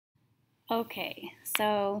Okay,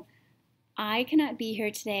 so I cannot be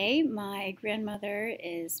here today. My grandmother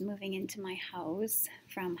is moving into my house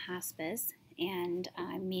from hospice, and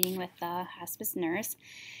I'm meeting with the hospice nurse.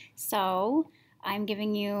 So I'm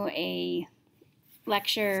giving you a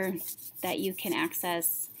lecture that you can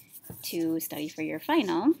access to study for your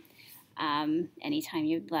final anytime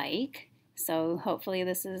you'd like. So hopefully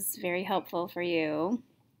this is very helpful for you,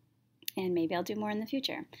 and maybe I'll do more in the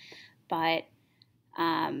future. But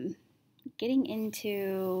um, getting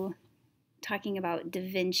into talking about Da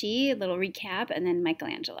Vinci, a little recap, and then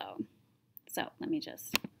Michelangelo. So let me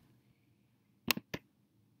just.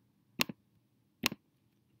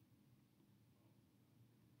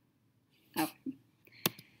 Oh.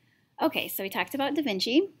 Okay, so we talked about Da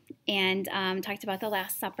Vinci and talked about the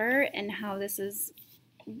Last Supper and how this is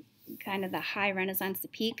kind of the high Renaissance, the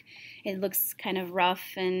peak. It looks kind of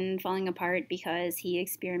rough and falling apart because he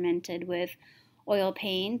experimented with oil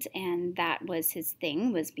paint, and that was his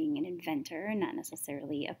thing, was being an inventor, not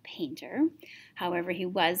necessarily a painter. However, he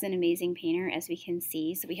was an amazing painter, as we can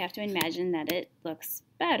see, so we have to imagine that it looks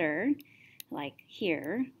better, like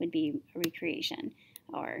here would be a recreation,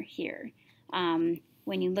 or here.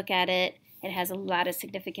 When you look at it, it has a lot of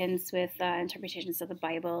significance with interpretations of the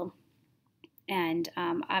Bible, and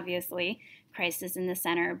obviously Christ is in the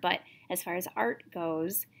center, but as far as art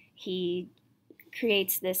goes, he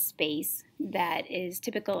creates this space that is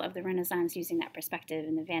typical of the Renaissance, using that perspective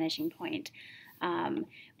and the vanishing point.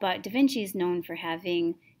 But Da Vinci is known for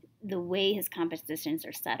having the way his compositions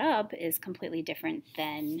are set up is completely different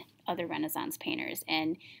than other Renaissance painters.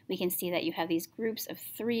 And we can see that you have these groups of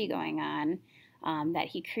three going on that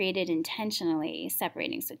he created intentionally,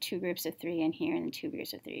 separating. So two groups of three in here, and then two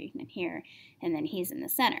groups of three in here, and then he's in the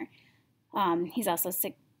center. He's also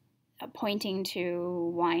pointing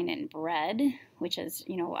to wine and bread, which is,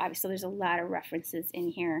 obviously there's a lot of references in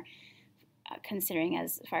here considering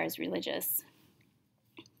as far as religious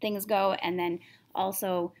things go, and then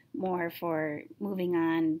also more for moving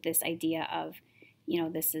on this idea of,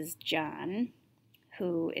 this is John,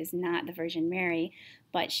 who is not the Virgin Mary,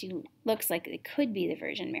 but she looks like it could be the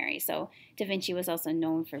Virgin Mary. So Da Vinci was also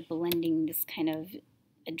known for blending this kind of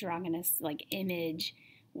androgynous like image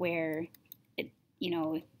where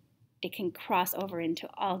it can cross over into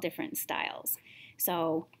all different styles.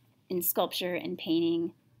 So in sculpture and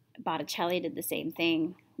painting, Botticelli did the same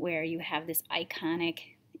thing, where you have this iconic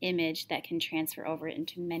image that can transfer over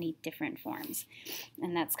into many different forms.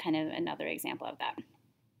 And that's kind of another example of that.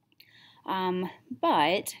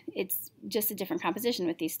 But it's just a different composition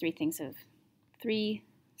with these three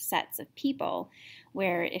sets of people,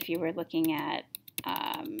 where if you were looking at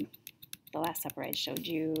the Last Supper I showed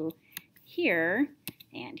you here,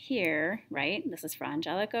 and here, right? This is Fra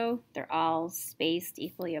Angelico. They're all spaced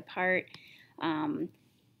equally apart.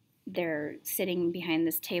 They're sitting behind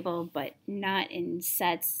this table, but not in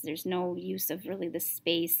sets. There's no use of really the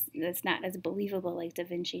space. That's not as believable like Da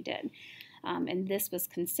Vinci did. And this was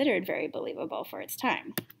considered very believable for its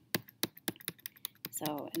time.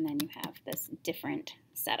 So, and then you have this different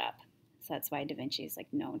setup. So that's why Da Vinci is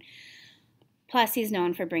like known. Plus, he's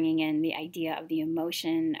known for bringing in the idea of the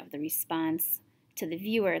emotion, of the response to the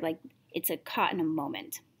viewer, like it's caught in a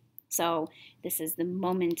moment. So this is the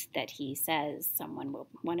moment that he says,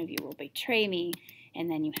 one of you will betray me,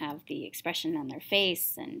 and then you have the expression on their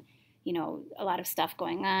face, and a lot of stuff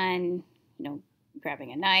going on,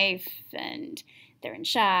 grabbing a knife, and they're in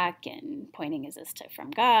shock, and pointing, is this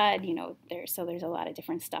from God? There's a lot of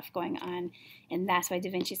different stuff going on, and that's why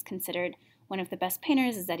Da Vinci is considered one of the best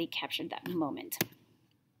painters, is that he captured that moment.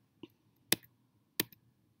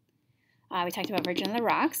 We talked about Virgin of the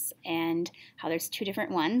Rocks and how there's two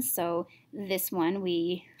different ones. So this one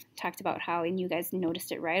we talked about how, and you guys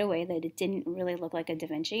noticed it right away, that it didn't really look like a Da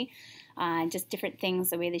Vinci. Just different things,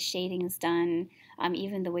 the way the shading is done,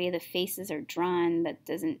 even the way the faces are drawn, that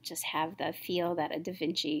doesn't just have the feel that a Da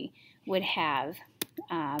Vinci would have.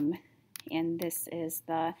 And this is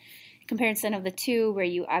the comparison of the two, where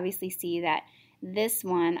you obviously see that this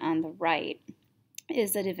one on the right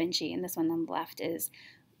is a Da Vinci, and this one on the left is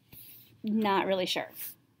not really sure.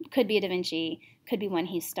 Could be a Da Vinci, could be one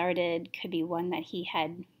he started, could be one that he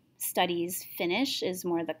had studies finish, is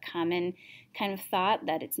more the common kind of thought,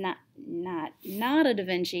 that it's not a Da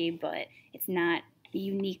Vinci, but it's not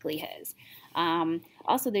uniquely his.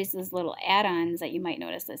 Also, there's these little add-ons that you might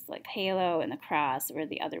notice, this like halo and the cross, where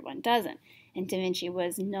the other one doesn't. And Da Vinci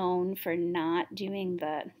was known for not doing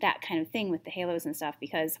that kind of thing with the halos and stuff,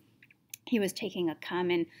 because he was taking a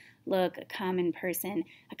common look, a common person,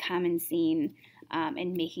 a common scene,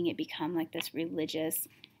 and making it become like this religious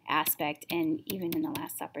aspect. And even in the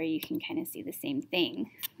Last Supper, you can kind of see the same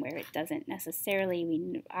thing, where it doesn't necessarily,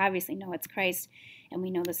 we obviously know it's Christ and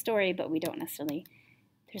we know the story, but we don't necessarily,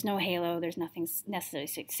 there's no halo, there's nothing necessarily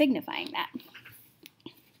signifying that.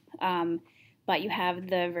 But you have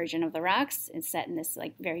the Virgin of the Rocks. It's set in this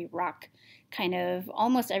like very rock kind of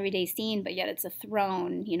almost everyday scene, but yet it's a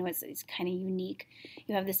throne. You know, it's kind of unique.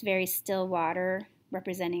 You have this very still water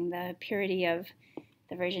representing the purity of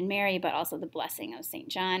the Virgin Mary, but also the blessing of St.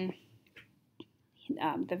 John.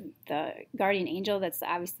 The guardian angel, that's the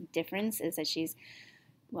obvious difference, is that she's,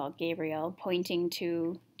 well, Gabriel, pointing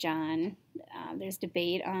to John. There's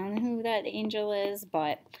debate on who that angel is,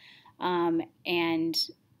 but, and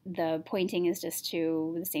the pointing is just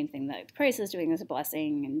to the same thing that Christ is doing as a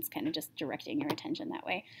blessing, and it's kind of just directing your attention that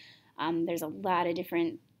way. There's a lot of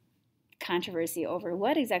different controversy over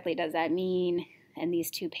what exactly does that mean in these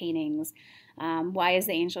two paintings. Why is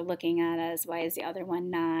the angel looking at us? Why is the other one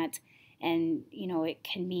not? And, you know, it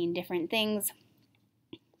can mean different things.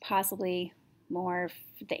 Possibly more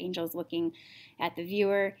the angel's looking at the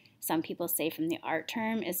viewer. Some people say from the art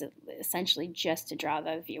term is essentially just to draw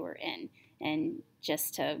the viewer in and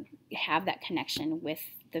just to have that connection with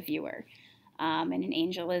the viewer. And an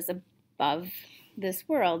angel is above this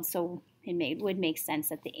world, so it would make sense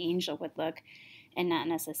that the angel would look and not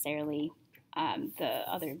necessarily the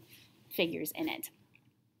other figures in it.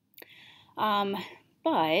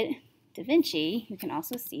 But Da Vinci, you can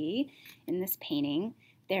also see in this painting,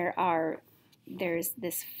 there's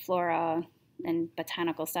this flora and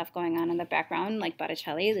botanical stuff going on in the background, like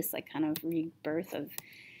Botticelli, this like kind of rebirth of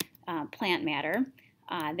plant matter.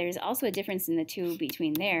 There's also a difference in the two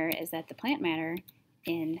between there, is that the plant matter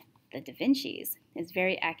in the Da Vinci's is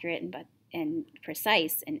very accurate and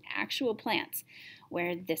precise in actual plants,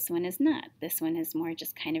 where this one is not. This one is more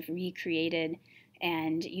just kind of recreated,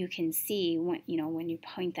 and you can see when you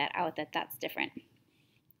point that out that that's different.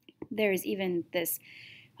 There's even this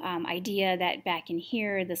idea that back in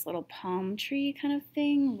here, this little palm tree kind of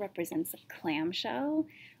thing represents a clamshell,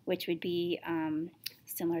 which would be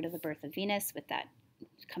similar to the birth of Venus with that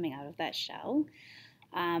coming out of that shell.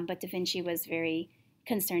 But Da Vinci was very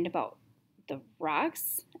concerned about the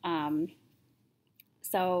rocks.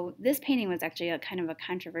 So this painting was actually a kind of a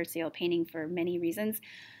controversial painting for many reasons.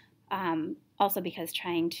 Also because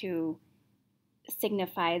trying to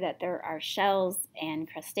signify that there are shells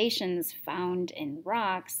and crustaceans found in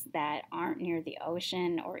rocks that aren't near the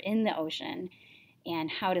ocean or in the ocean, and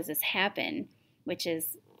how does this happen, which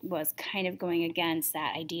was kind of going against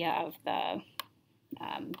that idea of the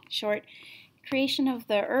short creation of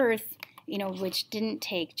the earth, which didn't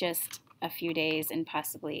take just a few days and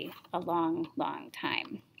possibly a long, long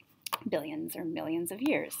time, billions or millions of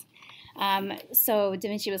years. So Da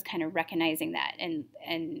Vinci was kind of recognizing that,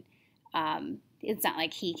 and it's not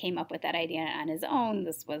like he came up with that idea on his own.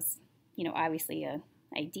 This was, obviously an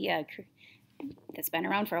idea that's been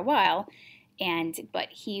around for a while, but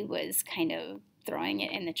he was kind of throwing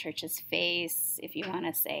it in the church's face, if you want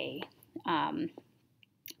to say,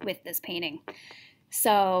 with this painting.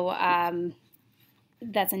 So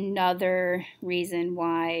that's another reason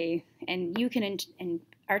why, and you can, and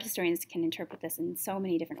art historians can interpret this in so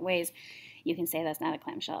many different ways. You can say that's not a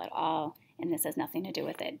clamshell at all, and this has nothing to do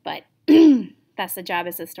with it, but that's the job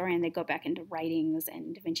as a historian. They go back into writings,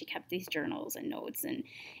 and Da Vinci kept these journals and notes, and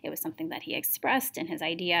it was something that he expressed in his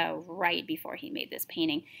idea right before he made this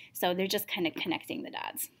painting. So they're just kind of connecting the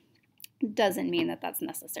dots. Doesn't mean that that's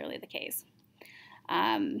necessarily the case.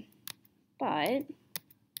 But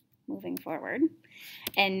moving forward,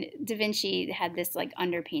 and Da Vinci had this like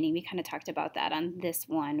underpainting. We kind of talked about that on this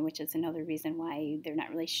one, which is another reason why they're not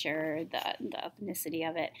really sure the ethnicity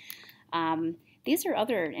of it. These are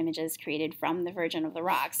other images created from the Virgin of the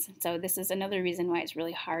Rocks. So this is another reason why it's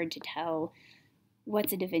really hard to tell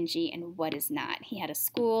what's a Da Vinci and what is not. He had a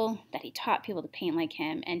school that he taught people to paint like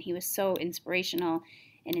him, and he was so inspirational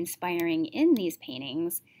and inspiring in these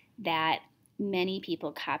paintings that many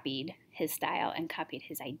people copied his style and copied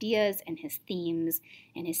his ideas and his themes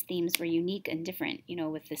were unique and different,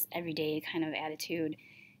 with this everyday kind of attitude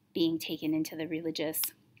being taken into the religious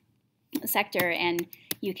sector. And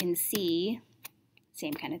you can see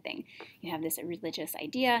same kind of thing. You have this religious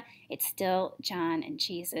idea. It's still John and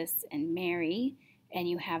Jesus and Mary, and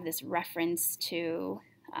you have this reference to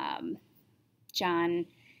John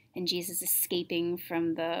and Jesus escaping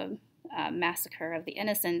from the massacre of the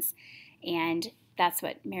innocents, and that's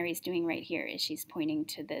what Mary's doing right here, is she's pointing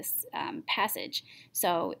to this passage.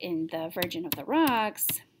 So in the Virgin of the Rocks,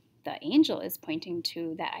 the angel is pointing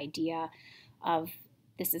to that idea of,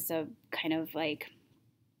 this is a kind of like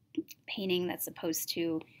painting that's supposed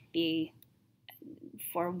to be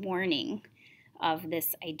forewarning of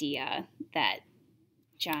this idea that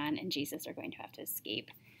John and Jesus are going to have to escape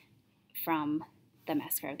from the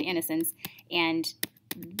Massacre of the Innocents. And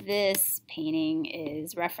this painting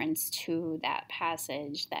is reference to that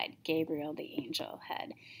passage that Gabriel the angel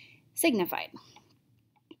had signified.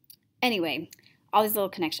 Anyway, all these little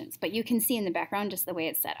connections, but you can see in the background just the way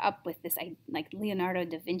it's set up with this like Leonardo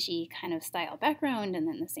da Vinci kind of style background, and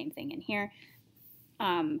then the same thing in here.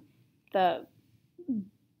 The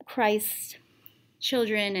Christ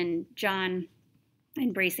children and John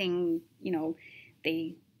embracing,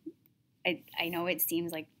 I know it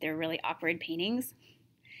seems like they're really awkward paintings,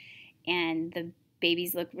 and the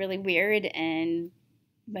babies look really weird, and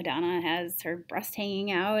Madonna has her breast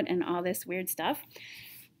hanging out and all this weird stuff.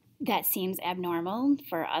 That seems abnormal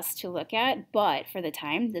for us to look at, but for the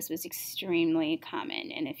time, this was extremely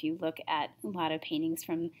common. And if you look at a lot of paintings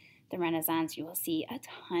from the Renaissance, you will see a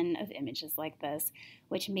ton of images like this,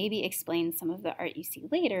 which maybe explains some of the art you see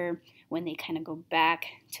later when they kind of go back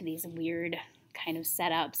to these weird kind of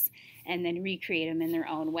setups and then recreate them in their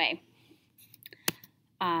own way.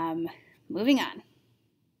 Moving on.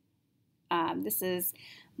 This is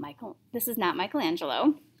not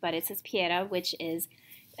Michelangelo, but it's his Pieta, which is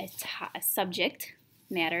a subject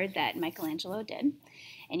matter that Michelangelo did.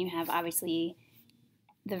 And you have obviously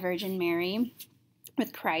the Virgin Mary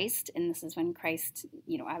with Christ, and this is when Christ,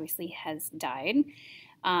 obviously has died.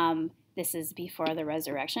 This is before the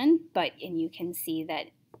resurrection, and you can see that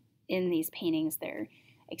in these paintings they're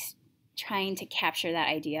trying to capture that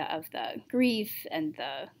idea of the grief and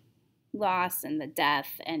the loss and the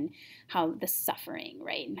death and how the suffering,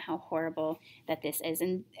 right, and how horrible that this is.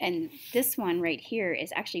 And this one right here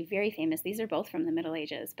is actually very famous. These are both from the Middle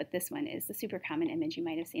Ages, but this one is the super common image. You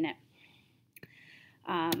might have seen it.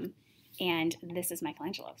 And this is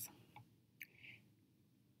Michelangelo's.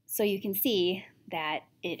 So you can see that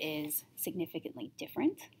it is significantly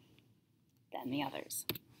different than the others.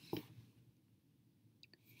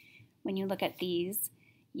 When you look at these,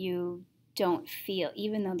 you don't feel,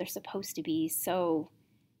 even though they're supposed to be so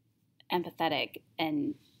empathetic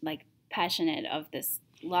and like passionate of this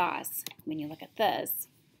loss, when you look at this,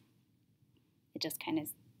 it just kind of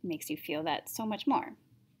makes you feel that so much more.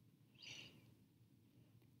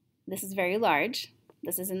 This is very large.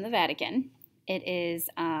 This is in the Vatican. It is,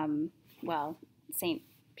 St.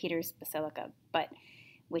 Peter's Basilica,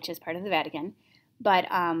 which is part of the Vatican, but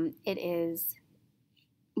it is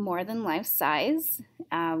more than life size.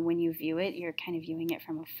 When you view it, you're kind of viewing it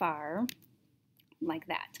from afar like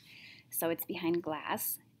that. So it's behind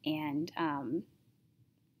glass, and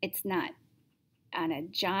it's not on a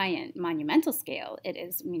giant monumental scale. It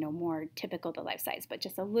is, more typical to life size, but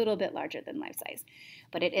just a little bit larger than life size.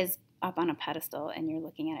 But it is up on a pedestal, and you're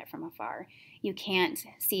looking at it from afar. You can't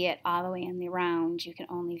see it all the way in the round. You can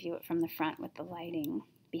only view it from the front with the lighting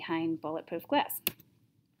behind bulletproof glass.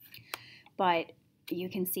 But you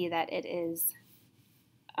can see that it is,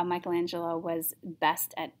 Michelangelo was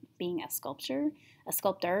best at being a sculptor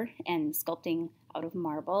and sculpting out of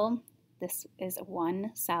marble. This is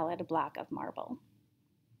one solid block of marble,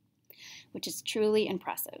 which is truly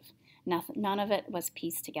impressive. None of it was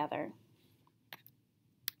pieced together.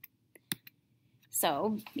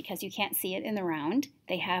 So, because you can't see it in the round,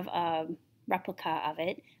 they have a replica of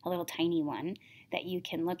it, a little tiny one, that you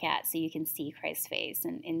can look at so you can see Christ's face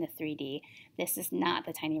in the 3D. This is not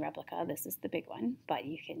the tiny replica, this is the big one, but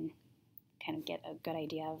you can kind of get a good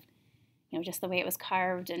idea of, just the way it was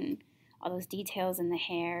carved and all those details in the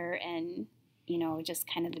hair and, just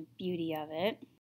kind of the beauty of it.